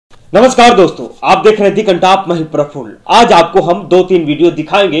नमस्कार दोस्तों, आप देख रहे थे कंटाप में प्रफुल्ल। आज आपको हम 2-3 वीडियो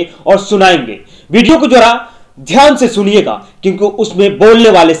दिखाएंगे और सुनाएंगे। वीडियो को जरा ध्यान से सुनिएगा क्योंकि उसमें बोलने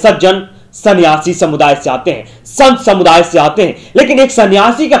वाले सज्जन सन्यासी समुदाय से आते हैं, संत समुदाय से आते हैं। लेकिन एक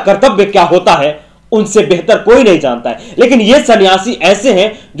सन्यासी का कर्तव्य क्या होता है उनसे बेहतर कोई नहीं जानता है। लेकिन ये सन्यासी ऐसे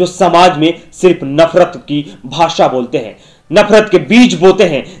हैं जो समाज में सिर्फ नफरत की भाषा बोलते हैं, नफरत के बीज बोते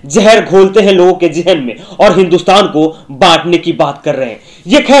हैं, जहर घोलते हैं लोगों के जहन में और हिंदुस्तान को बांटने की बात कर रहे हैं।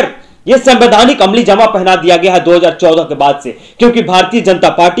 ये खैर ये संवैधानिक अमली जमा पहना दिया गया है 2014 के बाद से, क्योंकि भारतीय जनता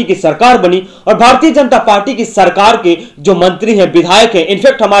पार्टी की सरकार बनी और भारतीय जनता पार्टी की सरकार के जो मंत्री हैं, विधायक हैं,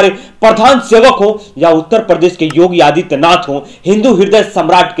 इनफैक्ट हमारे प्रधान सेवक हो या उत्तर प्रदेश के योगी आदित्यनाथ हो, हिंदू हृदय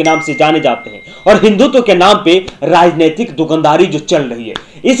सम्राट के नाम से जाने जाते हैं और हिंदुत्व के नाम पे राजनीतिक दुकानदारी जो चल रही है,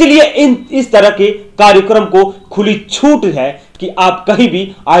 इसलिए इस तरह के कार्यक्रम को खुली छूट है कि आप कहीं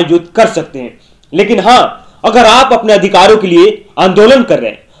भी आयोजित कर सकते हैं। लेकिन हां, अगर आप अपने अधिकारों के लिए आंदोलन कर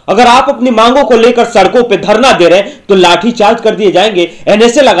रहे हैं, अगर आप अपनी मांगों को लेकर सड़कों पे धरना दे रहे हैं तो लाठी चार्ज कर दिए जाएंगे,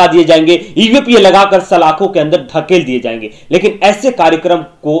 एनएसए लगा दिए जाएंगे, ईवीपीए लगाकर सलाखों के अंदर धकेल दिए जाएंगे। लेकिन ऐसे कार्यक्रम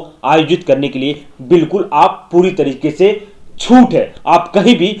को आयोजित करने के लिए बिल्कुल आप पूरी तरीके से छूट है, आप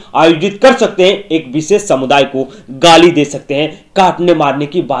कहीं भी आयोजित कर सकते हैं, एक विशेष समुदाय को गाली दे सकते हैं, काटने मारने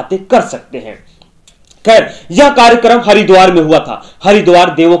की बातें कर सकते हैं। खैर, यह कार्यक्रम हरिद्वार में हुआ था।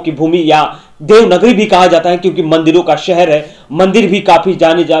 हरिद्वार देवों की भूमि या देवनगरी भी कहा जाता है क्योंकि मंदिरों का शहर है, मंदिर भी काफी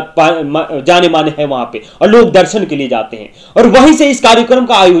जाने माने हैं वहां पे और लोग दर्शन के लिए जाते हैं। और वहीं से इस कार्यक्रम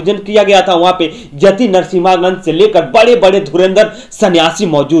का आयोजन किया गया था। वहां पे यति नरसिम्हानंद से लेकर बड़े बड़े धुरंधर सन्यासी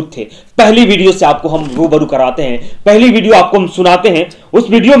मौजूद थे। पहली वीडियो से आपको हम रूबरू कराते हैं, पहली वीडियो आपको हम सुनाते हैं। उस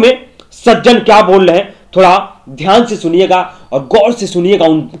वीडियो में सज्जन क्या बोल रहे हैं थोड़ा ध्यान से सुनिएगा और गौर से सुनिएगा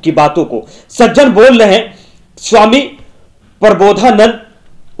उनकी बातों को। सज्जन बोल रहे हैं, स्वामी प्रबोधानंद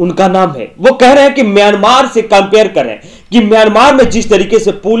उनका नाम है, वो कह रहे हैं कि म्यांमार से कंपेयर करें कि म्यांमार में जिस तरीके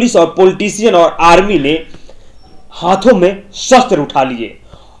से पुलिस और पॉलिटिशियन और आर्मी ने हाथों में शस्त्र उठा लिए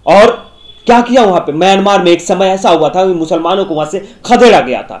और क्या किया वहां पे, म्यांमार में एक समय ऐसा हुआ था कि मुसलमानों को वहां से खदेड़ा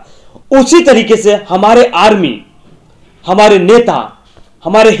गया था। उसी तरीके से हमारे आर्मी, हमारे नेता,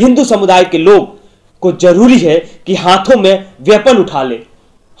 हमारे हिंदू समुदाय के लोग को जरूरी है कि हाथों में वेपन उठा ले,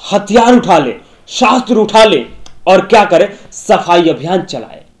 हथियार उठा ले, शास्त्र उठा ले और क्या करे, सफाई अभियान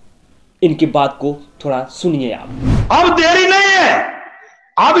चलाए। इनकी बात को थोड़ा सुनिए आप। अब देरी नहीं है,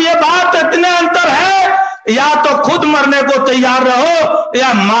 अब ये बात इतने अंतर है, या तो खुद मरने को तैयार रहो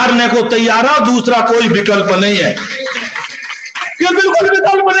या मारने को तैयार रहो, दूसरा कोई विकल्प नहीं है। ये बिल्कुल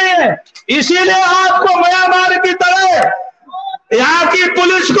विकल्प नहीं है। इसीलिए आपको म्यांमार की तरह यहाँ की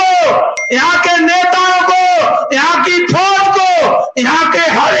पुलिस को, यहाँ के नेताओं को, यहाँ की फौज को, यहाँ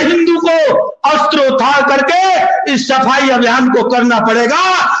के हर हिंदू को अस्त्र उठा करके इस सफाई अभियान को करना पड़ेगा।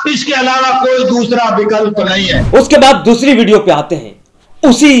 इसके अलावा कोई दूसरा विकल्प नहीं है। उसके बाद दूसरी वीडियो पे आते हैं,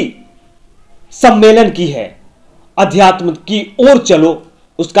 उसी सम्मेलन की है, अध्यात्म की ओर चलो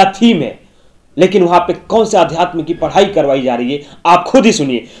उसका थीम है। लेकिन वहां पे कौन से अध्यात्म की पढ़ाई करवाई जा रही है आप खुद ही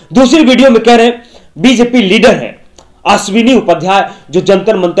सुनिए। दूसरी वीडियो में कह रहे हैं, बीजेपी लीडर है अश्विनी उपाध्याय जो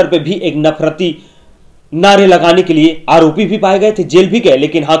जंतर मंतर पे भी एक नफरती नारे लगाने के लिए आरोपी भी पाए गए थे, जेल भी गए,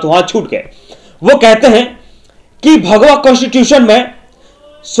 लेकिन हाथों हाथ छूट गए। वो कहते हैं कि भगवत कॉन्स्टिट्यूशन में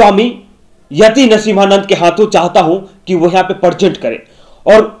स्वामी यति नरसिम्हानंद के हाथों चाहता हूं कि वो यहां पे प्रेजेंट करें।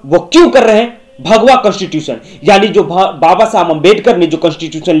 और वो क्यों कर रहे हैं, भगवा कॉन्स्टिट्यूशन यानी जो बाबा साहब अंबेडकर ने जो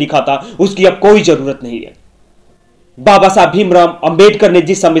कॉन्स्टिट्यूशन लिखा था उसकी अब कोई जरूरत नहीं है। बाबा साहब भीमराव अंबेडकर ने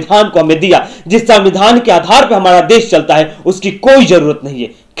जिस संविधान को हमें दिया, जिस संविधान के आधार पर हमारा देश चलता है, उसकी कोई जरूरत नहीं है।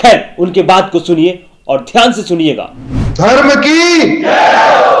 खैर, उनके बात को सुनिए और ध्यान से सुनिएगा। धर्म की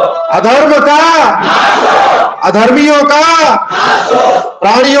अधर्म का, अधर्मियों का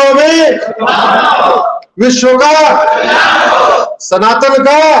प्राणियों में, विश्व का, सनातन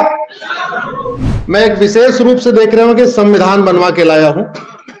का। मैं एक विशेष रूप से देख रहा हूं कि संविधान बनवा के लाया हूं,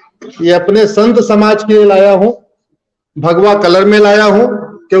 ये अपने संत समाज के लिए लाया हूं, भगवा कलर में लाया हूं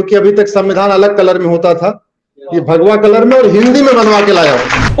क्योंकि अभी तक संविधान अलग कलर में होता था, ये भगवा कलर में और हिंदी में बनवा के लाया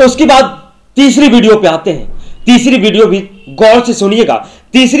हूं। उसके बाद तीसरी वीडियो पे आते हैं। तीसरी वीडियो भी गौर से सुनिएगा।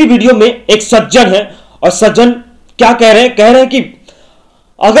 तीसरी वीडियो में एक सज्जन है और सज्जन क्या कह रहे हैं, कह रहे हैं कि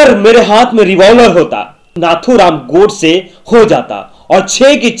अगर मेरे हाथ में रिवॉल्वर होता नाथूराम गोडसे हो जाता और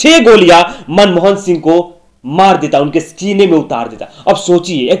 6 की 6 गोलियां मनमोहन सिंह को मार देता, उनके सीने में उतार देता। अब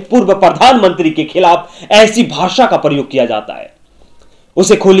सोचिए, एक पूर्व प्रधानमंत्री के खिलाफ ऐसी भाषा का प्रयोग किया जाता है,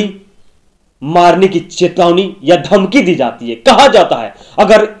 उसे खुली मारने की चेतावनी या धमकी दी जाती है। कहा जाता है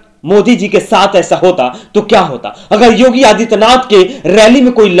अगर मोदी जी के साथ ऐसा होता तो क्या होता, अगर योगी आदित्यनाथ के रैली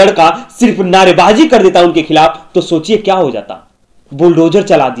में कोई लड़का सिर्फ नारेबाजी कर देता उनके खिलाफ तो सोचिए क्या हो जाता, बुलडोजर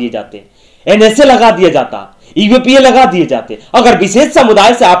चला दिए जाते। एनएसए लगा दिया जाता, ईवीपीए लगा दिए जाते। अगर विशेष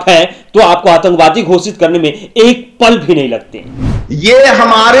समुदाय से आप हैं तो आपको आतंकवादी घोषित करने में एक पल भी नहीं लगते। ये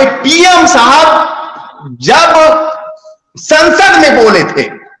हमारे पीएम साहब जब संसद में बोले थे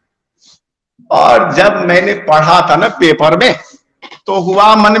और जब मैंने पढ़ा था ना पेपर में, तो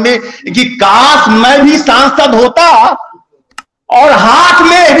हुआ मन में कि काश मैं भी सांसद होता और हाथ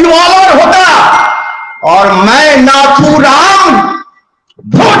में रिवॉल्वर होता और मैं नाथूराम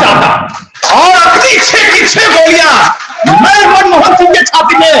हो जाता और अपनी 6 की 6 गोलियां मैं मनमोहन सिंह के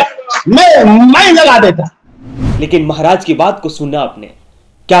छाती में मैं लगा देता। लेकिन महाराज की बात को सुना आपने,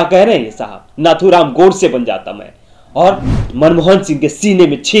 क्या कह रहे हैं ये साहब? नाथूराम गोड से बन जाता मैं और मनमोहन सिंह के सीने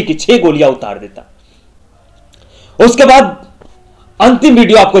में 6 की 6 गोलियां उतार देता। उसके बाद अंतिम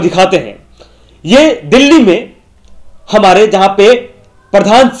वीडियो आपको दिखाते हैं। ये दिल्ली में हमारे जहां पे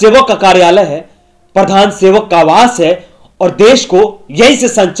प्रधान सेवक का कार्यालय है, प्रधान सेवक का आवास है और देश को यहीं से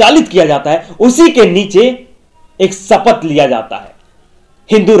संचालित किया जाता है। उसी के नीचे एक शपथ लिया जाता है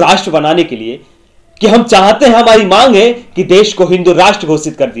हिंदू राष्ट्र बनाने के लिए कि हम चाहते हैं, हमारी मांग है कि देश को हिंदू राष्ट्र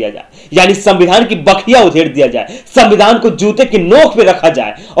घोषित कर दिया जाए, यानी संविधान की बखिया उधेड़ दिया जाए, संविधान को जूते की नोक पे रखा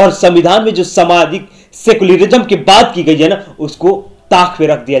जाए और संविधान में जो सामाजिक सेकुलरिज्म की बात की गई है ना, उसको ताक पे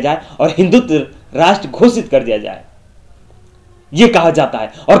रख दिया जाए और हिंदुत्व राष्ट्र घोषित कर दिया जाए। यह कहा जाता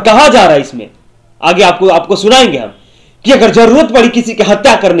है और कहा जा रहा है इसमें आगे आपको सुनाएंगे हम कि अगर जरूरत पड़ी किसी की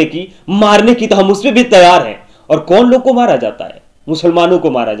हत्या करने की, मारने की, तो हम उस पर भी तैयार हैं। और कौन लोग को मारा जाता है? मुसलमानों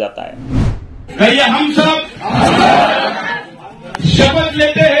को मारा जाता है। कहिए हम सब शपथ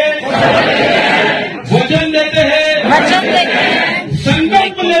लेते हैं, वचन देते हैं,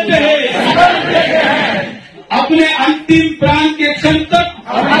 संकल्प लेते हैं अपने अंतिम प्राण के क्षण तक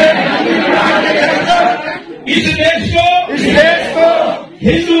इस देश को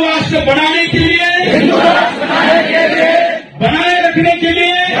हिंदू राष्ट्र बनाने के लिए, बनाए रखने के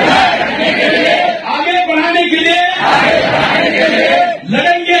लिए, आगे बढ़ाने के लिए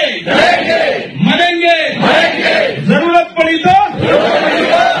लड़ेंगे, मरेंगे, जरूरत पड़ी तो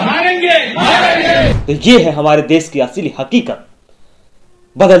मारेंगे। तो ये है हमारे देश की असली हकीकत,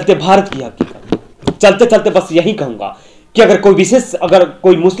 बदलते भारत की हकीकत। चलते चलते बस यही कहूंगा कि अगर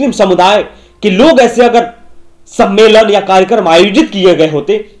कोई मुस्लिम समुदाय के लोग ऐसे अगर सम्मेलन या कार्यक्रम आयोजित किए गए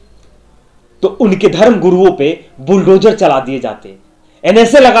होते तो उनके धर्म गुरुओं पे बुलडोजर चला दिए जाते,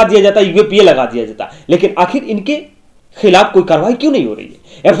 एनएसए लगा दिया जाता, यूएपीए लगा दिया जाता। लेकिन आखिर इनके खिलाफ कोई कार्रवाई क्यों नहीं हो रही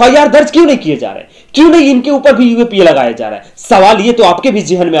है? एफआईआर दर्ज क्यों नहीं किए जा रहे? क्यों नहीं इनके ऊपर भी यूएपीए लगाया जा रहा है? सवाल ये तो आपके भी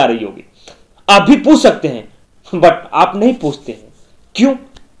जहन में आ रही होगी, आप भी पूछ सकते हैं, बट आप नहीं पूछते हैं। क्यों?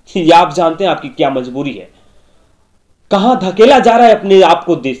 ये आप जानते हैं आपकी क्या मजबूरी है। कहां धकेला जा रहा है अपने आप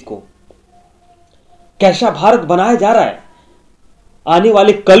को, देश को कैसा भारत बनाया जा रहा है? आने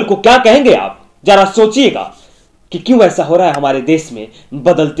वाले कल को क्या कहेंगे आप? जरा सोचिएगा कि क्यों ऐसा हो रहा है हमारे देश में,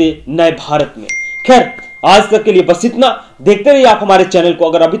 बदलते नए भारत में। खैर, आज तक के लिए बस इतना। देखते रहिए आप हमारे चैनल को।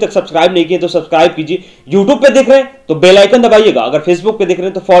 अगर अभी तक सब्सक्राइब नहीं किए तो सब्सक्राइब कीजिए। यूट्यूब पे देख रहे हैं तो बेल आइकन दबाइएगा, अगर फेसबुक पे देख रहे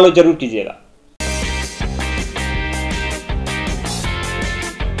हैं तो फॉलो जरूर कीजिएगा।